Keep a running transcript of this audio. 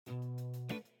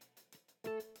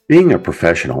Being a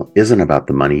professional isn't about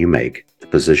the money you make, the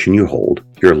position you hold,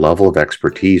 your level of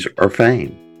expertise, or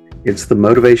fame. It's the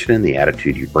motivation and the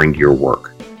attitude you bring to your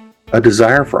work, a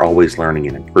desire for always learning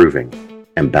and improving,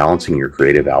 and balancing your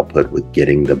creative output with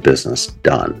getting the business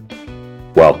done.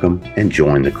 Welcome and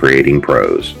join the Creating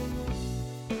Pros.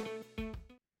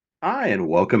 Hi, and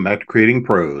welcome back to Creating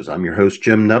Pros. I'm your host,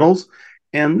 Jim Nettles.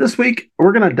 And this week,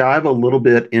 we're going to dive a little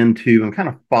bit into and kind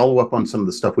of follow up on some of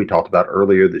the stuff we talked about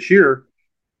earlier this year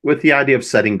with the idea of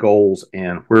setting goals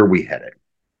and where we headed.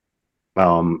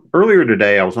 Earlier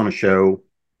today, I was on a show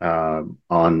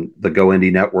on the Go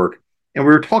Indie Network, and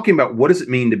we were talking about what does it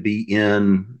mean to be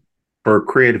in for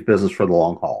creative business for the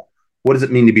long haul? What does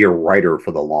it mean to be a writer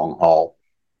for the long haul?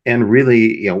 And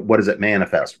really, what does it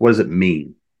manifest? What does it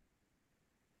mean?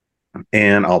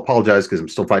 And I'll apologize because I'm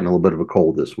still fighting a little bit of a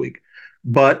cold this week.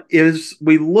 But as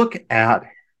we look at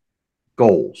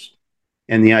goals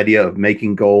and the idea of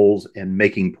making goals and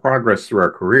making progress through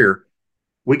our career,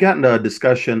 we got into a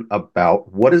discussion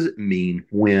about what does it mean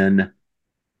when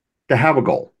to have a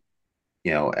goal?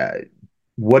 You know, uh,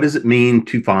 what does it mean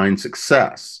to find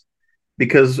success?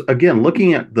 Because again,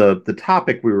 looking at the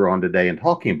topic we were on today and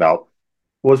talking about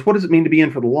was what does it mean to be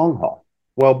in for the long haul?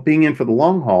 Well, being in for the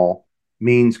long haul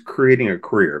means creating a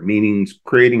career, means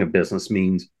creating a business,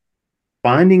 means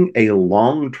finding a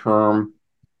long-term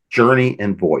journey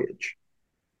and voyage.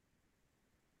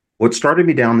 What started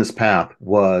me down this path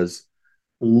was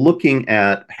looking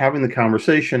at having the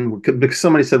conversation because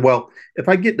somebody said, well, if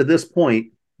I get to this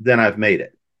point, then I've made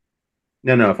it.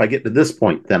 No, if I get to this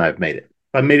point, then I've made it.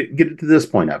 If I made it, get it to this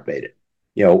point, I've made it.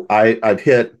 I've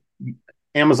hit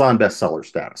Amazon bestseller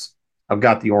status. I've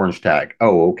got the orange tag.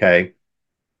 Oh, okay.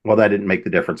 Well, that didn't make the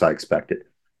difference I expected.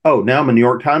 Oh, now I'm a New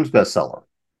York Times bestseller.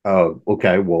 Oh,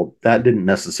 okay. Well, that didn't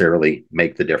necessarily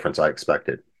make the difference I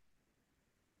expected.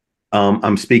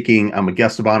 I'm speaking, I'm a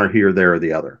guest of honor here, there, or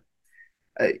the other.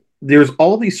 There's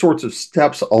all these sorts of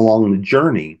steps along the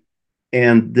journey.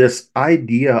 And this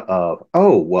idea of,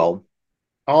 oh, well,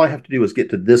 all I have to do is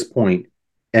get to this point,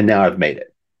 and now I've made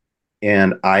it.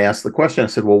 And I asked the question, I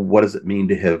said, well, what does it mean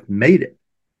to have made it?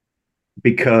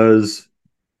 Because,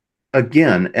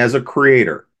 again, as a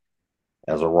creator,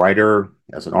 as a writer,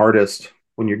 as an artist,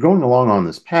 when you're going along on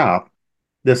this path,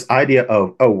 this idea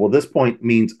of, oh, well, this point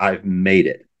means I've made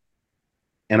it.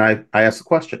 And I asked the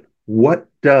question, what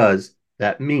does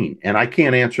that mean? And I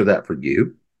can't answer that for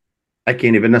you. I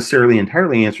can't even necessarily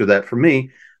entirely answer that for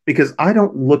me because I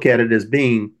don't look at it as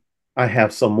being, I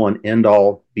have someone end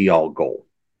all be all goal.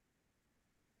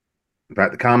 In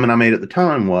fact, the comment I made at the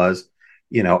time was,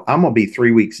 I'm going to be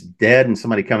 3 weeks dead and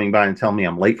somebody coming by and telling me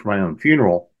I'm late for my own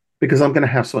funeral because I'm going to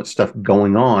have so much stuff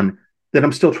going on that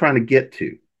I'm still trying to get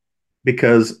to.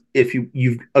 Because if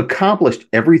you've accomplished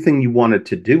everything you wanted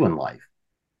to do in life,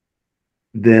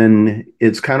 then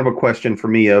it's kind of a question for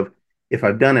me of if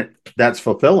I've done it, that's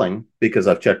fulfilling because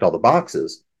I've checked all the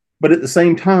boxes. But at the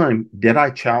same time, did I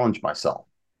challenge myself?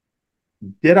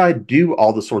 Did I do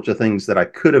all the sorts of things that I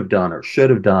could have done or should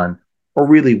have done or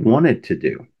really wanted to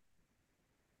do?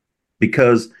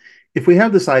 Because if we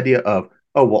have this idea of,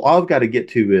 oh, well, all I've got to get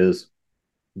to is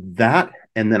that,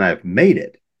 and then I've made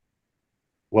it.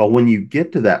 Well, when you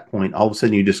get to that point, all of a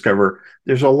sudden you discover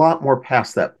there's a lot more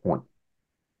past that point.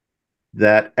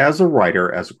 That as a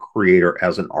writer, as a creator,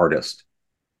 as an artist,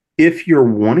 if you're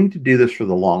wanting to do this for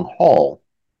the long haul,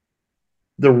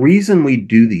 the reason we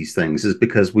do these things is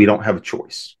because we don't have a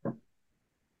choice.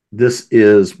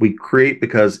 We create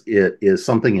because it is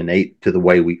something innate to the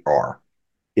way we are.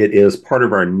 It is part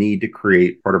of our need to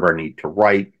create, part of our need to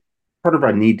write, part of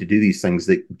our need to do these things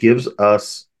that gives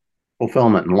us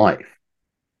fulfillment in life.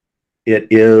 It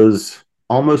is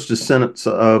almost a sense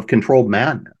of controlled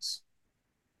madness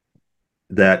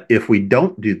that if we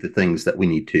don't do the things that we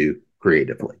need to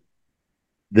creatively,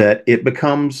 that it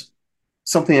becomes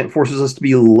something that forces us to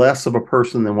be less of a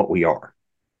person than what we are.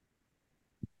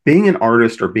 Being an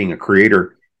artist or being a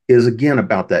creator is again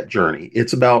about that journey.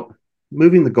 It's about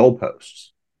moving the goalposts.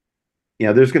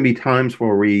 There's going to be times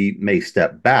where we may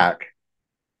step back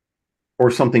or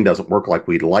something doesn't work like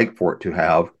we'd like for it to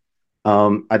have.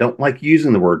 I don't like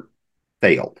using the word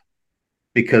failed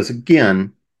because,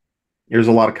 again, there's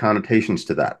a lot of connotations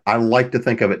to that. I like to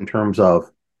think of it in terms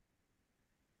of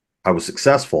I was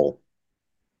successful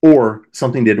or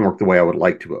something didn't work the way I would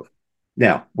like to have.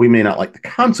 Now, we may not like the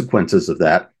consequences of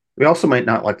that. We also might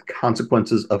not like the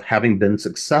consequences of having been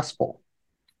successful.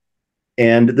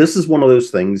 And this is one of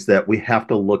those things that we have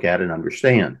to look at and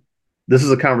understand. This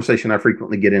is a conversation I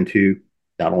frequently get into,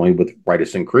 not only with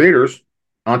writers and creators,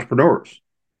 entrepreneurs.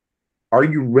 Are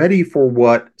you ready for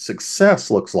what success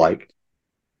looks like?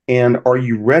 And are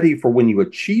you ready for when you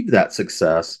achieve that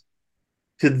success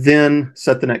to then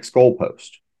set the next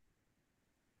goalpost?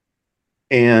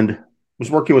 And I was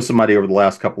working with somebody over the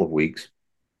last couple of weeks,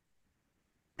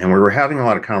 and we were having a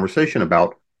lot of conversation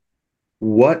about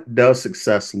what does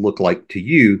success look like to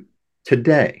you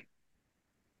today?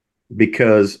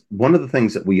 Because one of the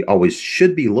things that we always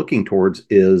should be looking towards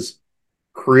is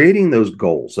creating those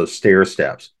goals, those stair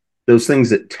steps, those things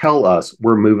that tell us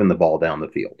we're moving the ball down the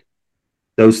field,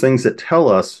 those things that tell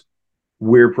us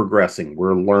we're progressing,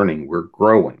 we're learning, we're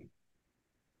growing.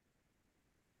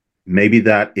 Maybe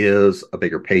that is a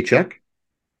bigger paycheck.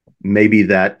 Maybe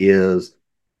that is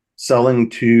selling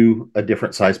to a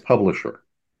different size publisher.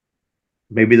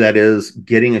 Maybe that is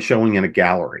getting a showing in a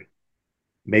gallery.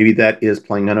 Maybe that is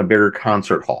playing in a bigger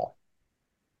concert hall.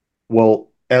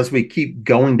 Well, as we keep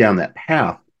going down that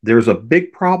path, there's a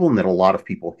big problem that a lot of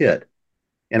people hit.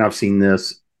 And I've seen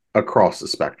this across the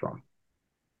spectrum.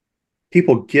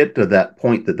 People get to that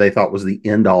point that they thought was the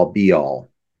end all be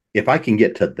all. If I can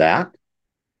get to that,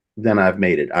 then I've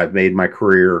made it. I've made my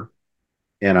career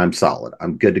and I'm solid.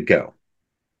 I'm good to go.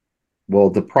 Well,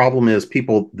 the problem is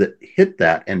people that hit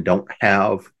that and don't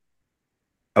have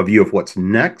a view of what's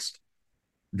next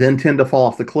then tend to fall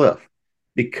off the cliff,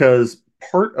 because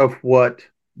part of what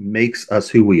makes us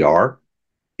who we are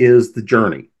is the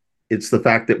journey. It's the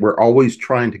fact that we're always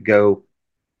trying to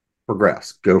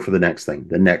progress, go for the next thing,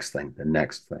 the next thing, the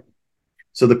next thing.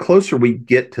 So the closer we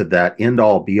get to that end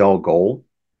all be all goal,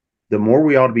 the more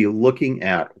we ought to be looking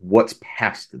at what's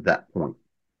past that point.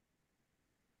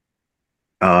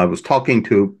 I was talking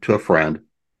to a friend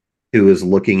who is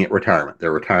looking at retirement.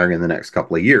 They're retiring in the next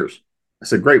couple of years. I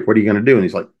said, great, what are you going to do? And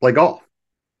he's like, play golf.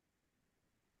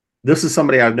 This is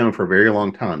somebody I've known for a very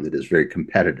long time that is very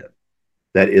competitive,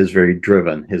 that is very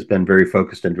driven, has been very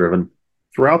focused and driven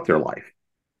throughout their life.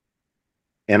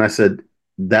 And I said,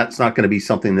 that's not going to be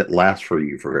something that lasts for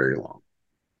you for very long,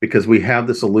 because we have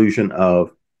this illusion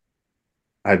of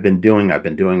I get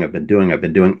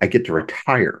to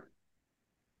retire.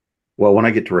 Well, when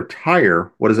I get to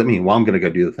retire, what does it mean? Well, I'm going to go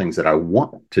do the things that I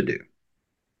want to do.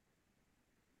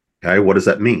 Okay, what does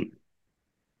that mean?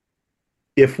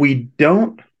 If we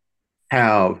don't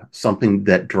have something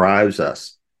that drives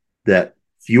us, that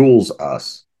fuels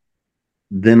us,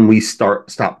 then we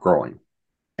stop growing.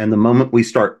 And the moment we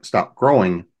stop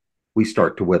growing, we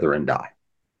start to wither and die.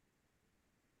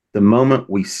 The moment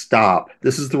we stop,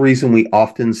 this is the reason we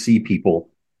often see people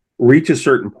reach a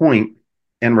certain point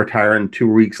and retire, and 2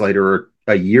 weeks later or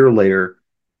a year later,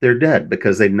 they're dead,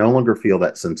 because they no longer feel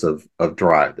that sense of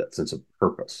drive, that sense of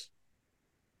purpose.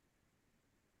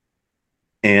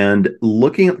 And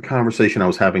looking at the conversation I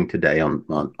was having today on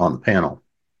the panel,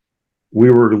 we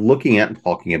were looking at and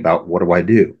talking about, what do I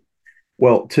do?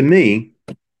 Well, to me,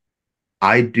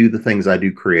 I do the things I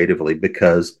do creatively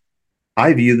because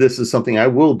I view this as something I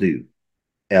will do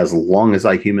as long as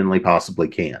I humanly possibly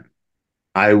can.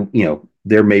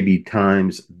 There may be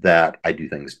times that I do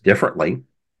things differently.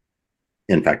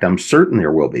 In fact, I'm certain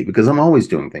there will be, because I'm always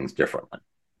doing things differently.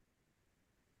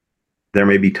 There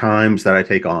may be times that I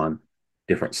take on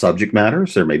different subject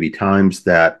matters. There may be times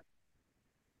that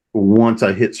once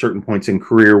I hit certain points in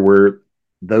career where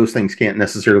those things can't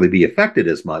necessarily be affected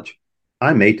as much,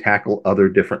 I may tackle other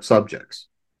different subjects.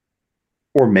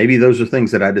 Or maybe those are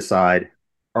things that I decide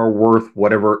are worth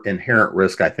whatever inherent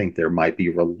risk I think there might be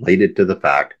related to the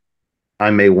fact I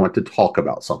may want to talk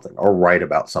about something or write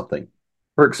about something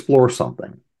or explore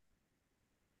something.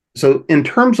 So, in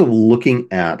terms of looking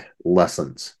at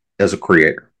lessons as a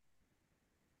creator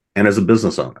and as a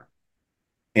business owner,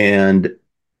 and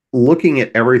looking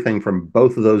at everything from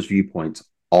both of those viewpoints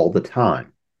all the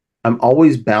time, I'm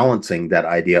always balancing that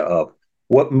idea of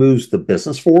what moves the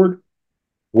business forward,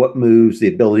 what moves the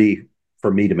ability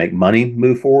for me to make money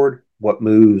move forward, what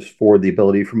moves for the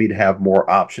ability for me to have more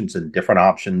options and different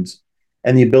options,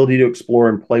 and the ability to explore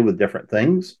and play with different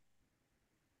things,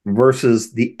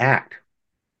 versus the act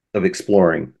of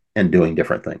exploring and doing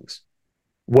different things.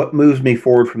 What moves me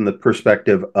forward from the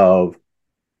perspective of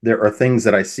there are things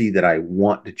that I see that I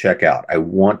want to check out, I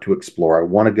want to explore, I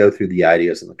want to go through the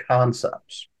ideas and the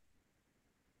concepts.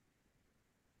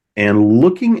 And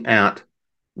looking at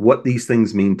what these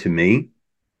things mean to me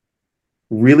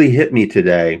really hit me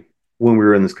today when we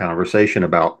were in this conversation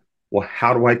about, well,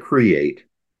 how do I create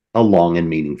a long and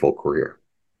meaningful career?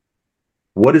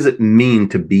 What does it mean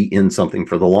to be in something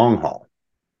for the long haul?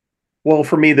 Well,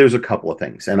 for me, there's a couple of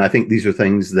things. And I think these are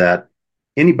things that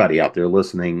anybody out there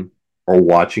listening or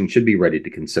watching should be ready to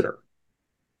consider.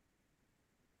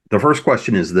 The first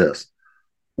question is this: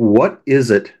 what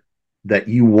is it that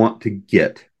you want to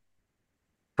get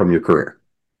from your career?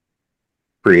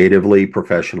 creatively,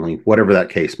 professionally, whatever that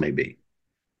case may be.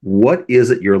 What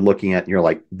is it you're looking at and you're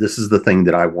like, this is the thing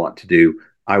that I want to do,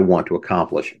 I want to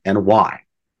accomplish, and why?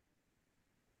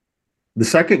 The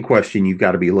second question you've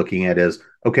got to be looking at is,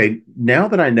 okay, now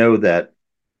that I know that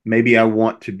maybe I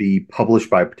want to be published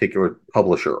by a particular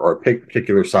publisher or a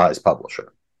particular size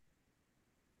publisher,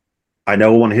 I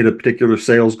know I want to hit a particular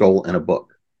sales goal in a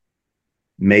book.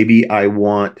 Maybe I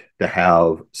want to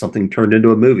have something turned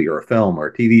into a movie or a film or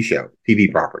a TV show,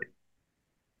 TV property.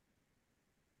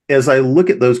 As I look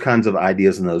at those kinds of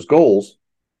ideas and those goals,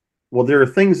 well, there are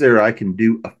things there I can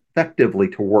do effectively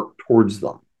to work towards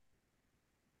them.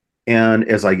 And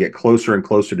as I get closer and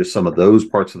closer to some of those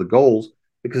parts of the goals,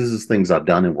 because this is things I've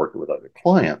done and working with other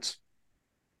clients,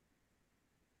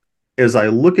 as I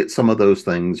look at some of those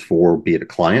things for be it a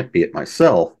client, be it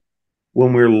myself,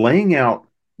 when we're laying out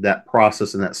that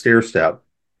process and that stair step,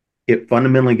 it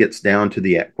fundamentally gets down to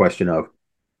the question of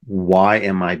why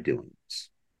am I doing this?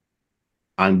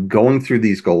 I'm going through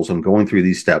these goals, I'm going through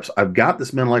these steps. I've got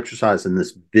this mental exercise and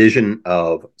this vision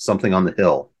of something on the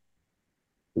hill.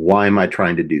 Why am I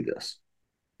trying to do this?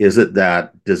 Is it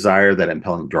that desire, that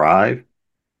impelling drive?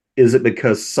 Is it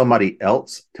because somebody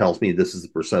else tells me this is the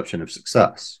perception of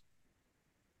success?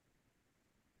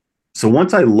 So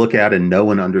once I look at and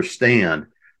know and understand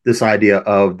this idea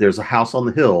of there's a house on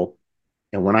the hill,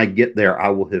 and when I get there, I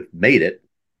will have made it.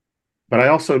 But I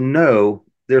also know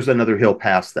there's another hill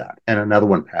past that, and another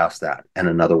one past that, and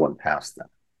another one past that.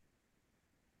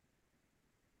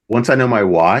 Once I know my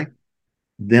why,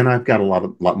 then I've got a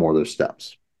lot more of those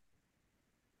steps.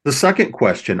 The second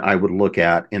question I would look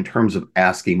at in terms of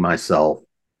asking myself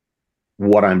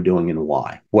what I'm doing and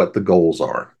why, what the goals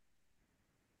are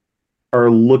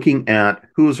looking at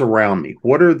who's around me.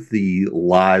 What are the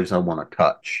lives I want to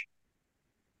touch?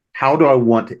 How do I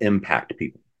want to impact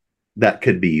people? That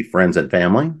could be friends and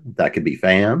family. That could be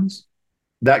fans.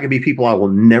 That could be people I will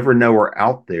never know are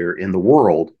out there in the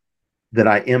world that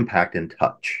I impact and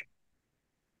touch.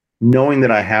 Knowing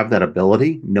that I have that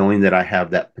ability, knowing that I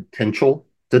have that potential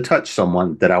to touch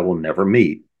someone that I will never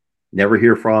meet, never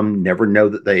hear from, never know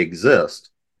that they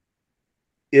exist,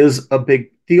 is a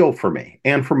big deal for me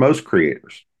and for most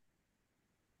creators.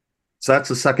 So that's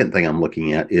the second thing I'm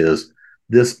looking at is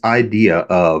this idea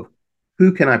of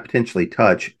who can I potentially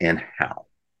touch and how.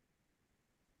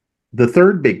 The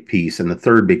third big piece and the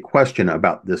third big question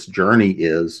about this journey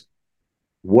is,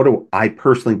 what do I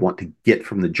personally want to get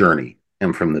from the journey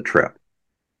and from the trip?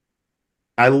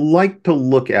 I like to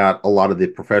look at a lot of the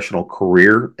professional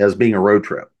career as being a road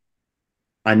trip.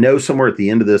 I know somewhere at the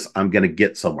end of this, I'm going to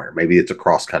get somewhere. Maybe it's a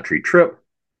cross country trip.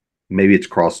 Maybe it's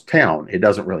cross town. It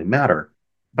doesn't really matter.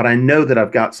 But I know that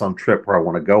I've got some trip where I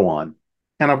want to go on,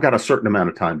 and I've got a certain amount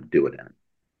of time to do it in.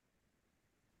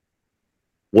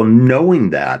 Well, knowing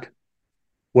that,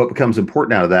 what becomes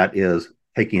important out of that is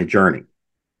taking a journey.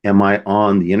 Am I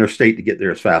on the interstate to get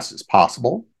there as fast as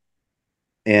possible?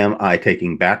 Am I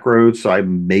taking back roads so I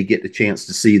may get the chance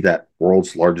to see that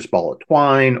world's largest ball of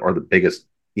twine or the biggest,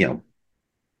 the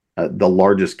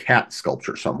largest cat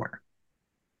sculpture somewhere?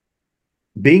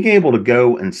 Being able to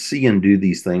go and see and do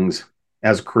these things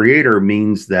as a creator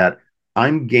means that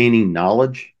I'm gaining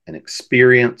knowledge and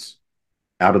experience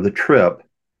out of the trip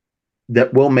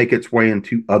that will make its way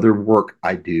into other work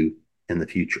I do in the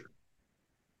future.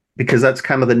 Because that's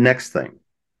kind of the next thing.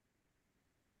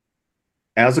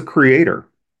 As a creator,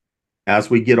 as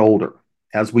we get older,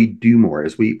 as we do more,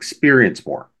 as we experience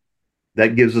more,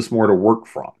 that gives us more to work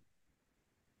from.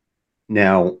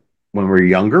 Now, when we're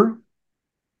younger,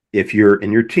 if you're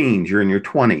in your teens, you're in your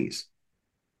 20s,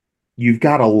 you've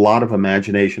got a lot of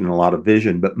imagination and a lot of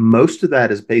vision, but most of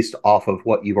that is based off of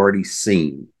what you've already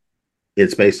seen.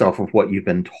 It's based off of what you've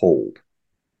been told.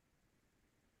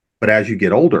 But as you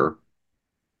get older,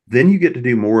 then you get to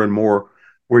do more and more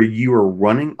where you are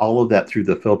running all of that through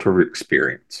the filter of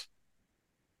experience.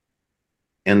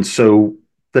 And so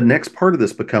the next part of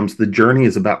this becomes the journey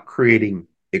is about creating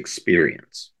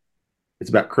experience. It's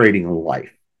about creating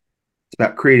life. It's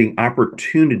about creating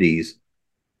opportunities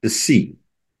to see,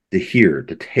 to hear,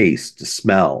 to taste, to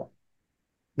smell.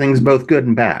 Things both good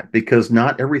and bad, because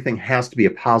not everything has to be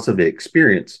a positive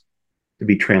experience to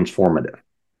be transformative.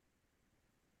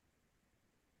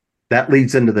 That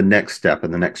leads into the next step,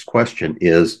 and the next question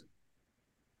is,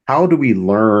 how do we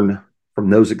learn from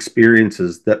those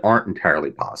experiences that aren't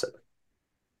entirely positive?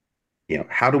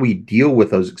 How do we deal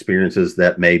with those experiences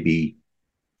that may be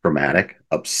traumatic,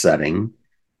 upsetting?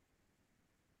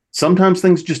 Sometimes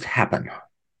things just happen.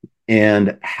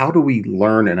 And how do we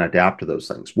learn and adapt to those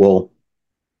things? Well,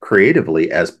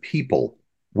 creatively, as people,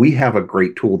 we have a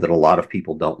great tool that a lot of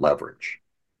people don't leverage.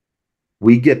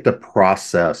 We get to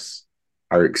process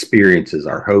our experiences,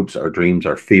 our hopes, our dreams,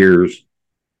 our fears,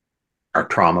 our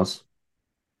traumas.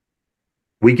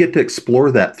 We get to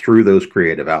explore that through those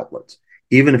creative outlets.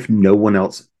 Even if no one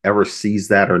else ever sees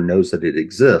that or knows that it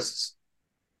exists,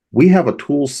 we have a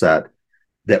tool set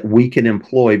that we can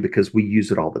employ because we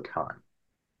use it all the time.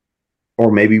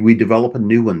 Or maybe we develop a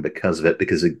new one because of it,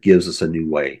 because it gives us a new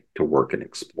way to work and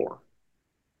explore.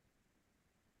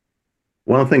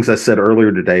 One of the things I said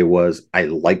earlier today was I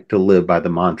like to live by the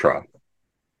mantra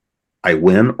I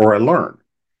win or I learn.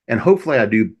 And hopefully I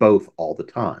do both all the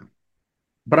time.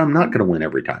 But I'm not going to win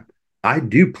every time. I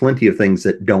do plenty of things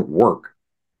that don't work.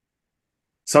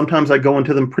 Sometimes I go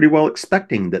into them pretty well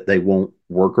expecting that they won't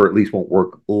work, or at least won't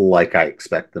work like I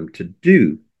expect them to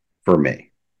do for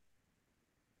me.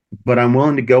 But I'm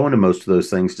willing to go into most of those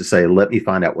things to say, let me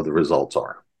find out what the results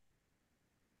are.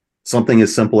 Something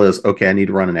as simple as, okay, I need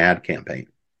to run an ad campaign.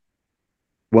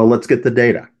 Well, let's get the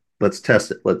data. Let's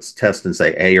test it. Let's test and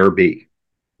say A or B.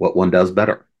 What one does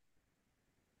better?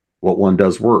 What one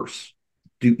does worse?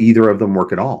 Do either of them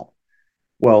work at all?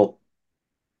 Well,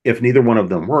 if neither one of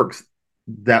them works,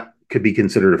 that could be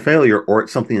considered a failure, or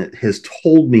it's something that has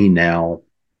told me now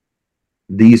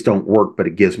these don't work, but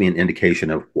it gives me an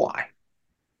indication of why.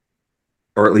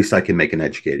 Or at least I can make an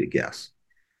educated guess.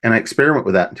 And I experiment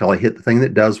with that until I hit the thing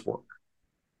that does work.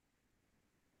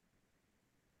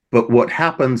 But what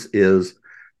happens is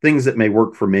things that may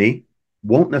work for me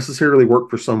won't necessarily work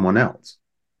for someone else.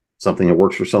 Something that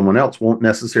works for someone else won't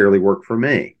necessarily work for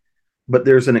me. But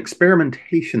there's an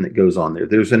experimentation that goes on there.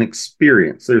 There's an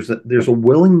experience. There's a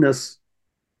willingness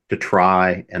to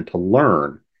try and to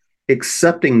learn,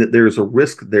 accepting that there's a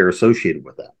risk there associated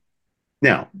with that.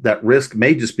 Now, that risk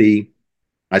may just be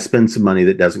I spend some money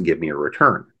that doesn't give me a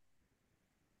return.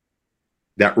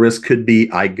 That risk could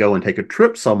be I go and take a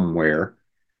trip somewhere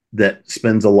that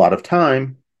spends a lot of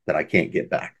time that I can't get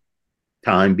back.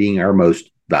 Time being our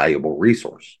most valuable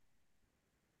resource.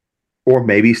 Or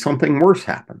maybe something worse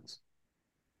happens.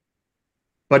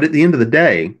 But at the end of the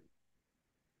day,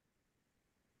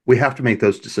 we have to make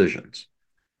those decisions.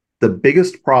 The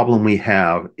biggest problem we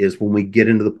have is when we get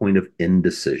into the point of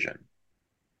indecision.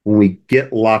 When we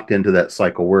get locked into that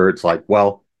cycle where it's like,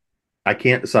 well, I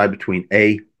can't decide between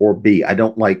A or B. I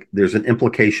don't like, there's an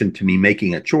implication to me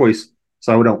making a choice,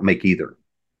 so I don't make either.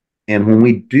 And when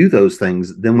we do those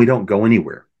things, then we don't go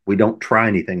anywhere. We don't try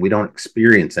anything. We don't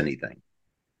experience anything.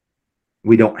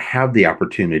 We don't have the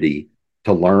opportunity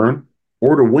to learn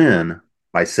or to win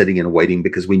by sitting and waiting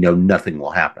because we know nothing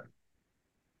will happen.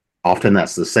 Often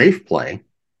that's the safe play,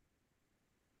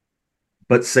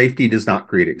 but safety does not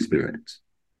create experience.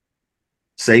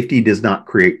 Safety does not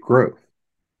create growth.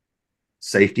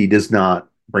 Safety does not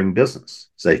bring business.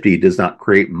 Safety does not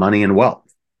create money and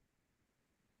wealth.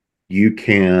 You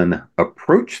can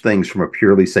approach things from a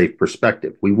purely safe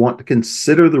perspective. We want to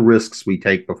consider the risks we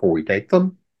take before we take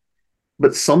them.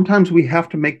 But sometimes we have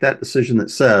to make that decision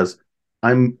that says,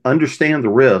 I understand the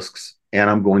risks and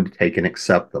I'm going to take and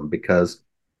accept them because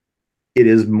it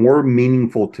is more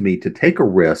meaningful to me to take a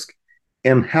risk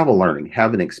and have a learning,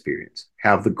 have an experience,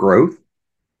 have the growth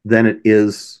than it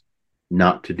is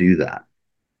not to do that.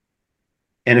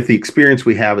 And if the experience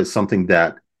we have is something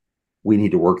that we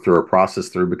need to work through or process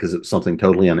through because it's something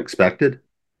totally unexpected,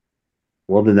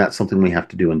 well, then that's something we have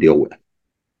to do and deal with.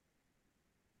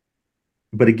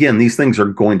 But again, these things are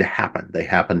going to happen. They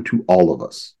happen to all of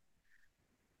us.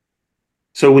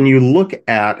 So when you look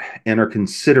at and are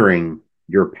considering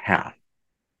your path,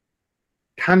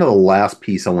 kind of the last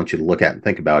piece I want you to look at and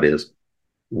think about is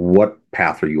what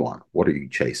path are you on? What are you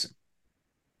chasing?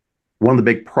 One of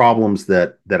the big problems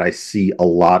that I see a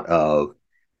lot of,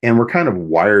 and we're kind of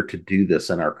wired to do this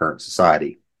in our current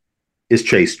society, is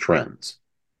chase trends.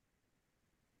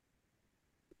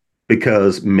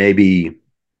 Because maybe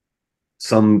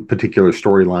some particular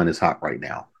storyline is hot right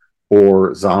now,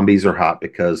 or zombies are hot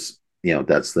because,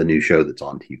 that's the new show that's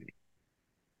on TV.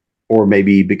 Or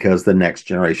maybe because the next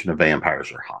generation of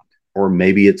vampires are hot. Or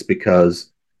maybe it's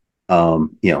because,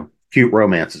 cute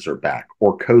romances are back,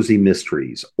 or cozy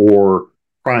mysteries, or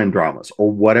crime dramas,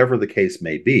 or whatever the case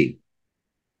may be.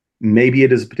 Maybe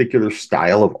it is a particular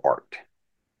style of art.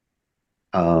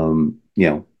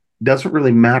 Doesn't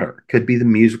really matter. Could be the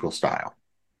musical style.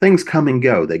 Things come and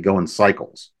go. They go in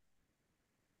cycles.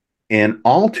 And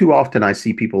all too often I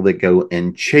see people that go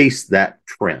and chase that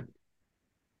trend.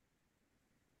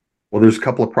 Well, there's a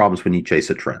couple of problems when you chase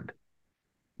a trend.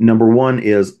 Number one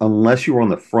is unless you're on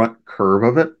the front curve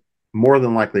of it, more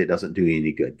than likely it doesn't do you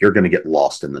any good. You're going to get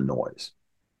lost in the noise.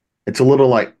 It's a little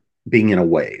like being in a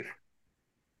wave.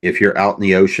 If you're out in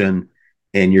the ocean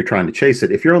and you're trying to chase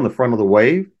it, if you're on the front of the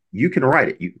wave, you can ride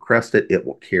it, you can crest it, it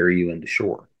will carry you into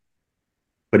shore.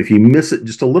 But if you miss it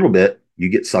just a little bit, you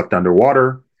get sucked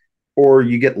underwater or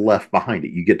you get left behind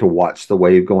it. You get to watch the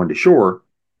wave go into shore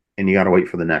and you got to wait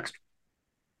for the next.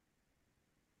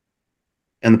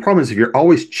 And the problem is if you're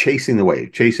always chasing the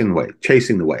wave, chasing the wave,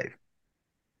 chasing the wave,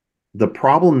 the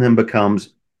problem then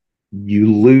becomes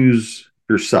you lose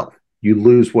yourself. You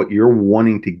lose what you're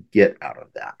wanting to get out of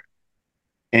that.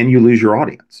 And you lose your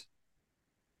audience.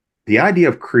 The idea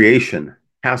of creation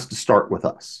has to start with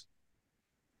us.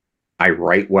 I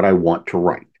write what I want to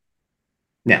write.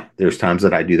 Now, there's times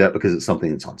that I do that because it's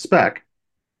something that's on spec,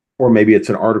 or maybe it's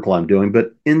an article I'm doing.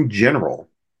 But in general,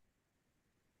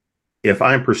 if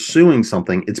I'm pursuing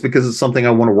something, it's because it's something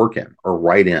I want to work in or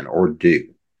write in or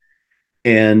do.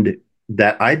 And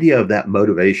that idea of that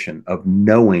motivation of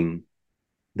knowing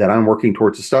that I'm working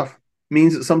towards the stuff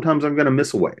means that sometimes I'm going to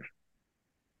miss a wave.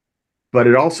 But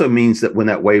it also means that when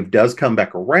that wave does come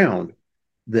back around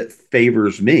that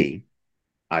favors me,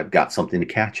 I've got something to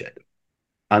catch it.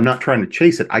 I'm not trying to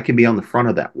chase it. I can be on the front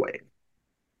of that wave.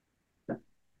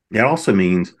 It also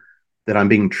means that I'm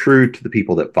being true to the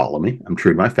people that follow me. I'm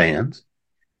true to my fans.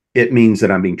 It means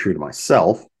that I'm being true to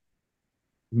myself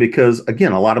because,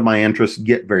 again, a lot of my interests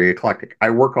get very eclectic. I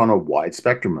work on a wide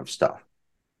spectrum of stuff.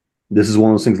 This is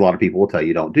one of those things a lot of people will tell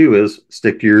you don't do is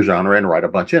stick to your genre and write a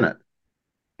bunch in it.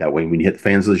 That way, when you hit the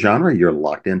fans of the genre, you're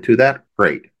locked into that.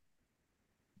 Great.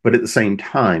 But at the same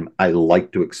time, I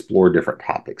like to explore different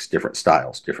topics, different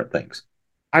styles, different things.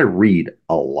 I read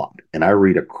a lot and I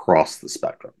read across the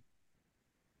spectrum.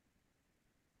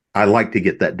 I like to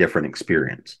get that different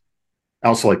experience. I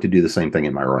also like to do the same thing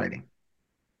in my writing.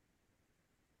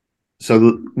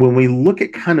 So when we look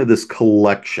at kind of this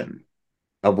collection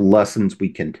of lessons we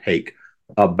can take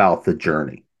about the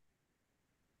journey,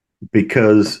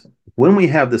 because when we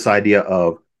have this idea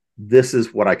of this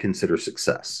is what I consider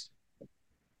success,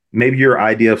 maybe your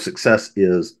idea of success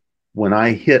is when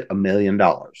I hit $1 million.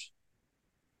 Oh,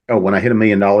 when I hit $1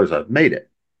 million, I've made it.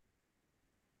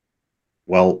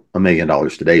 Well, $1 million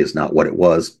today is not what it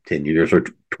was 10 years or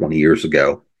 20 years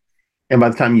ago. And by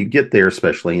the time you get there,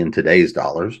 especially in today's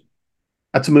dollars,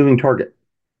 that's a moving target.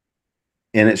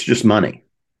 And it's just money.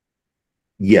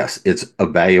 Yes, it's a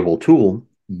valuable tool.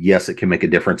 Yes, it can make a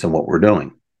difference in what we're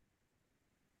doing.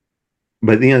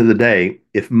 But at the end of the day,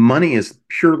 if money is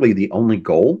purely the only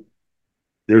goal,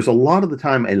 there's a lot of the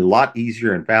time a lot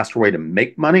easier and faster way to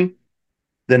make money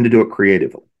than to do it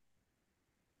creatively.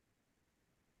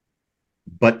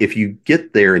 But if you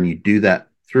get there and you do that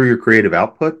through your creative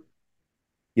output,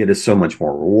 it is so much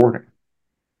more rewarding.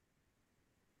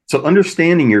 So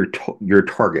understanding your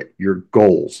target, your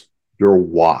goals, your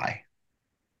why,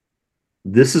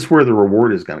 this is where the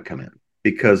reward is going to come in.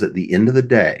 Because at the end of the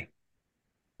day,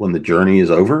 when the journey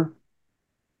is over,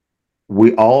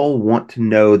 we all want to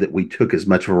know that we took as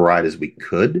much of a ride as we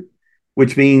could,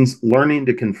 which means learning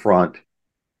to confront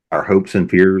our hopes and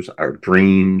fears, our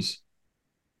dreams,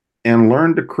 and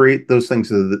learn to create those things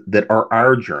that are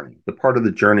our journey, the part of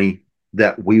the journey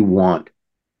that we want,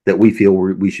 that we feel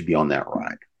we should be on that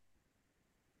ride.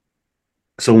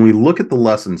 So when we look at the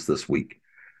lessons this week,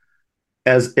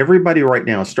 as everybody right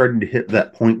now is starting to hit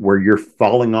that point where you're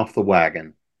falling off the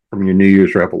wagon from your New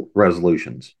Year's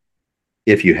resolutions,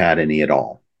 if you had any at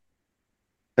all,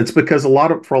 it's because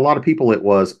for a lot of people, it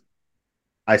was,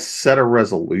 I set a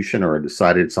resolution or I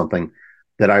decided something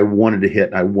that I wanted to hit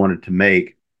and I wanted to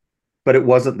make, but it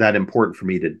wasn't that important for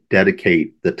me to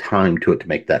dedicate the time to it to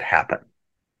make that happen.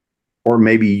 Or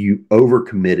maybe you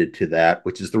overcommitted to that,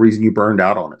 which is the reason you burned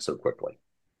out on it so quickly.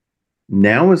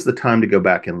 Now is the time to go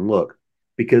back and look,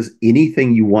 because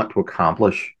anything you want to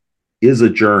accomplish is a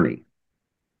journey.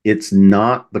 It's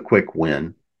not the quick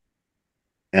win.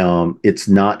 It's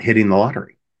not hitting the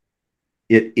lottery.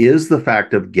 It is the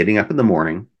fact of getting up in the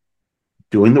morning,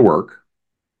 doing the work,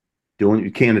 doing what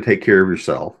you can to take care of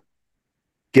yourself,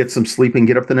 get some sleep, and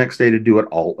get up the next day to do it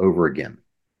all over again.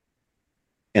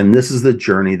 And this is the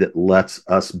journey that lets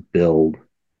us build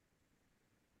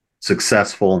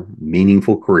successful,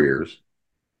 meaningful careers,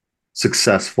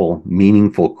 successful,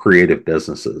 meaningful, creative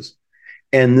businesses.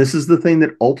 And this is the thing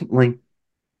that ultimately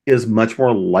is much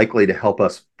more likely to help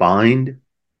us find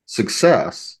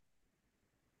success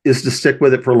is to stick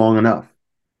with it for long enough.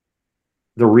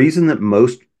 The reason that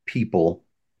most people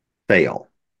fail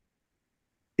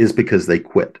is because they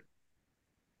quit.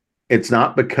 It's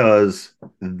not because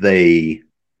they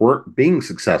weren't being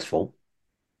successful.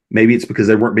 Maybe it's because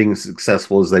they weren't being as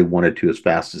successful as they wanted to, as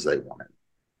fast as they wanted.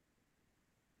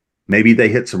 Maybe they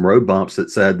hit some road bumps that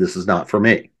said, this is not for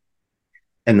me.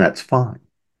 And that's fine.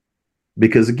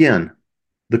 Because again,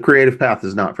 the creative path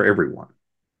is not for everyone.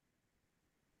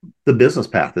 The business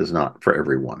path is not for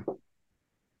everyone,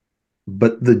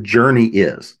 but the journey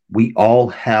is. We all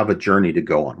have a journey to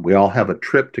go on. We all have a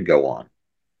trip to go on.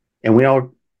 And we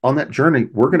all, on that journey,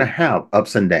 we're going to have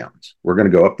ups and downs. We're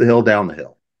going to go up the hill, down the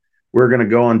hill. We're going to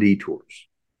go on detours.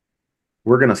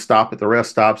 We're going to stop at the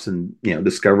rest stops and,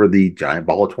 discover the giant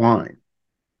ball of twine.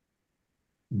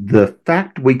 The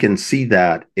fact we can see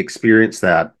that, experience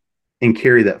that, and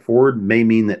carry that forward may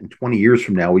mean that in 20 years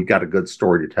from now, we've got a good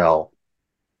story to tell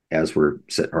as we're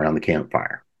sitting around the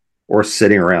campfire or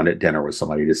sitting around at dinner with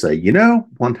somebody to say,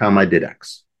 one time I did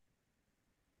X.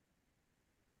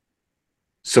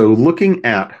 So looking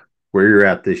at where you're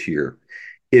at this year,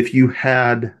 if you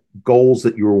had goals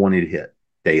that you were wanting to hit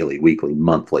daily, weekly,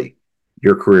 monthly,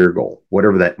 your career goal,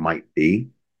 whatever that might be,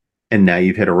 and now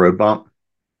you've hit a road bump,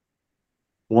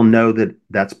 well, know that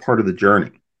that's part of the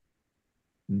journey.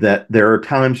 That there are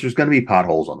times there's going to be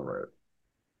potholes on the road.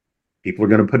 People are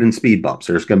going to put in speed bumps.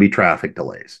 There's going to be traffic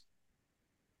delays.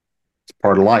 It's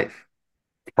part of life.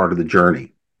 It's part of the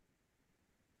journey.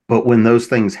 But when those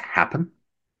things happen,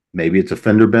 maybe it's a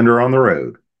fender bender on the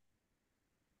road,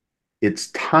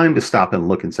 it's time to stop and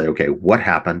look and say, okay, what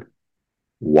happened?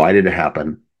 Why did it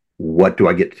happen? What do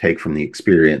I get to take from the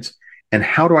experience? And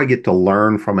how do I get to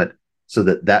learn from it so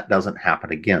that that doesn't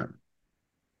happen again?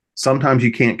 Sometimes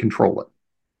you can't control it.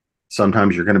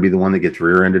 Sometimes you're going to be the one that gets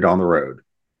rear-ended on the road.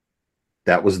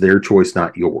 That was their choice,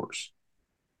 not yours.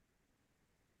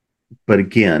 But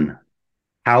again,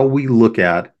 how we look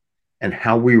at and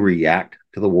how we react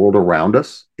to the world around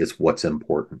us is what's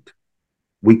important.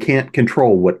 We can't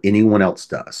control what anyone else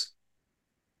does.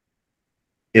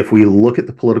 If we look at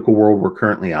the political world we're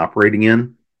currently operating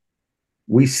in,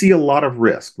 we see a lot of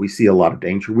risk. We see a lot of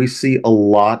danger. We see a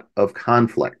lot of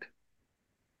conflict.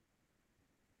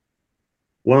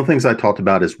 One of the things I talked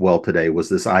about as well today was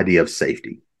this idea of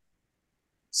safety.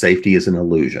 Safety is an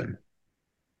illusion.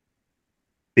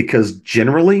 Because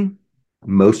generally,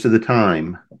 most of the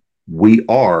time, we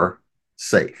are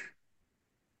safe.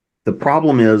 The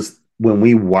problem is when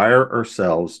we wire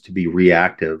ourselves to be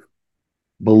reactive,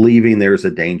 believing there's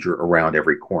a danger around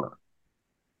every corner.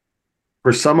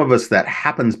 For some of us, that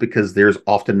happens because there's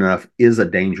often enough is a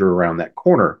danger around that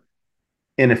corner.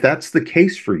 And if that's the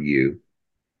case for you,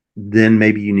 then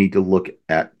maybe you need to look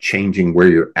at changing where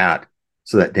you're at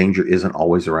so that danger isn't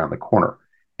always around the corner.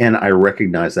 And I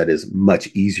recognize that is much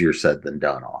easier said than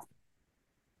done often.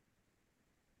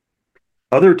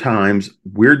 Other times,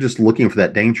 we're just looking for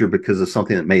that danger because of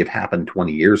something that may have happened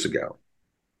 20 years ago.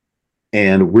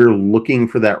 And we're looking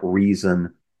for that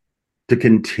reason to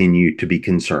continue to be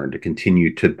concerned, to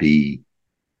continue to be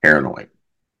paranoid,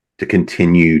 to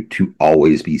continue to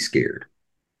always be scared.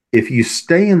 If you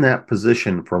stay in that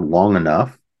position for long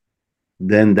enough,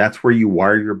 then that's where you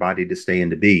wire your body to stay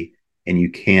and to be, and you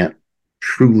can't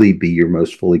truly be your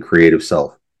most fully creative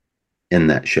self in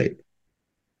that shape.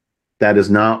 That is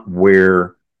not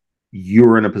where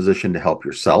you're in a position to help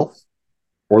yourself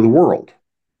or the world.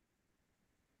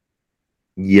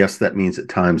 Yes, that means at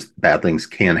times bad things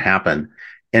can happen,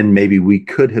 and maybe we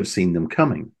could have seen them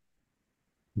coming.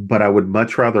 But I would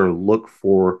much rather look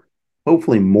for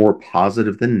hopefully more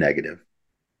positive than negative.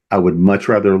 I would much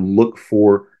rather look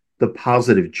for the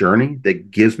positive journey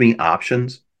that gives me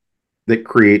options that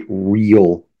create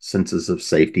real senses of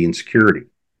safety and security.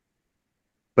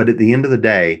 But at the end of the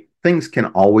day, things can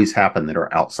always happen that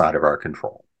are outside of our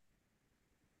control.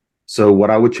 So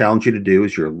what I would challenge you to do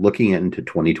is you're looking into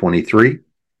 2023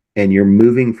 and you're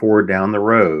moving forward down the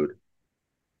road.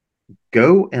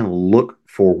 Go and look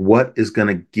for what is going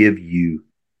to give you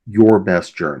your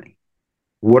best journey.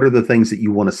 What are the things that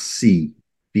you want to see,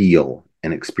 feel,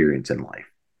 and experience in life?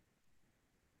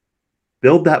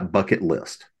 Build that bucket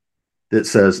list that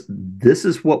says, this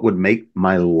is what would make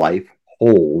my life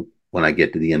whole when I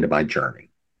get to the end of my journey.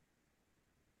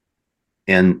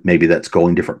 And maybe that's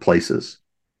going different places.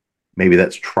 Maybe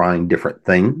that's trying different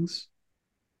things.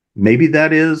 Maybe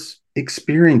that is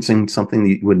experiencing something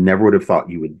that you would have thought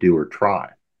you would do or try.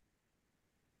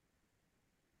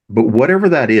 But whatever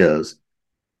that is,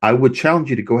 I would challenge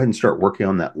you to go ahead and start working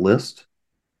on that list,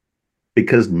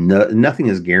 because nothing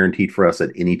is guaranteed for us at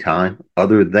any time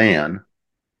other than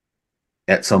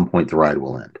at some point the ride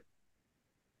will end.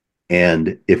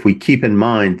 And if we keep in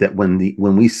mind that when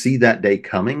we see that day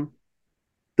coming,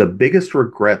 the biggest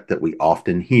regret that we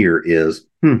often hear is,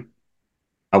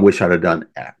 I wish I'd have done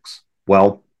X.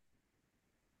 Well,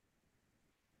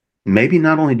 maybe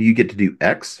not only do you get to do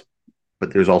X,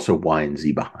 but there's also Y and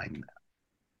Z behind that.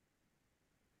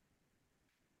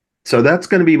 So that's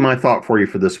going to be my thought for you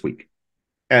for this week.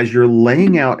 As you're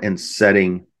laying out and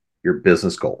setting your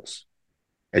business goals,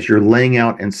 as you're laying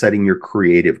out and setting your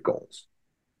creative goals.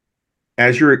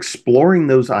 As you're exploring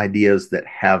those ideas that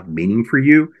have meaning for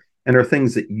you and are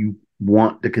things that you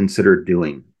want to consider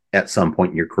doing at some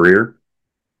point in your career,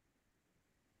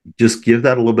 just give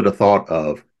that a little bit of thought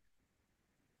of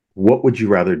what would you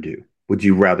rather do? Would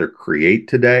you rather create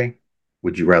today?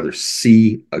 Would you rather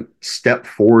see a step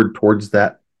forward towards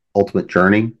that ultimate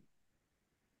journey?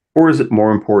 Or is it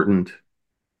more important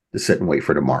to sit and wait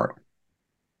for tomorrow?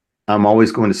 I'm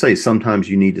always going to say sometimes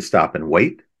you need to stop and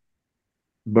wait.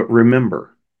 But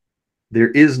remember, there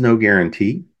is no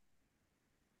guarantee.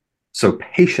 So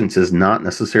patience is not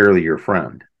necessarily your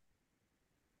friend,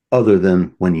 other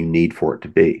than when you need for it to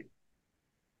be.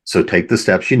 So take the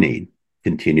steps you need,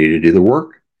 continue to do the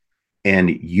work, and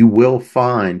you will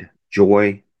find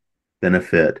joy,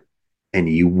 benefit, and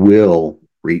you will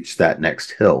reach that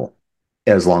next hill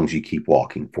as long as you keep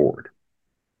walking forward.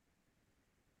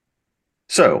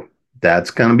 So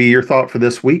that's going to be your thought for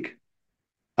this week.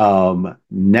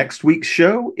 Next week's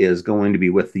show is going to be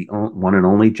with the one and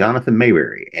only Jonathan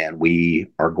Mayberry, and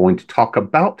we are going to talk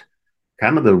about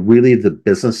kind of the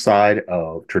business side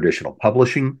of traditional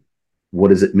publishing. What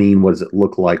does it mean? What does it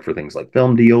look like for things like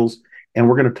film deals? And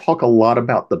we're going to talk a lot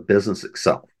about the business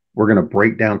itself. We're going to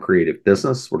break down creative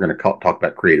business. We're going to talk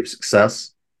about creative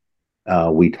success.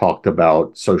 We talked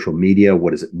about social media.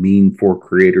 What does it mean for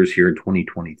creators here in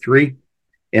 2023?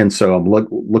 And so I'm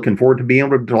looking forward to being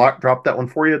able to drop that one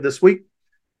for you this week.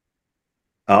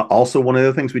 Also, one of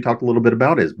the things we talked a little bit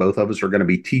about is both of us are going to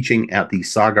be teaching at the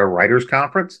Saga Writers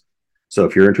Conference. So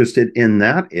if you're interested in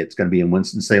that, it's going to be in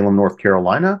Winston-Salem, North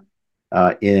Carolina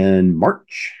in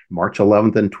March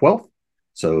 11th and 12th.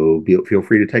 So feel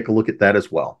free to take a look at that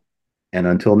as well. And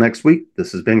until next week,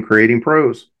 this has been Creating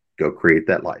Pros. Go create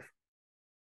that life.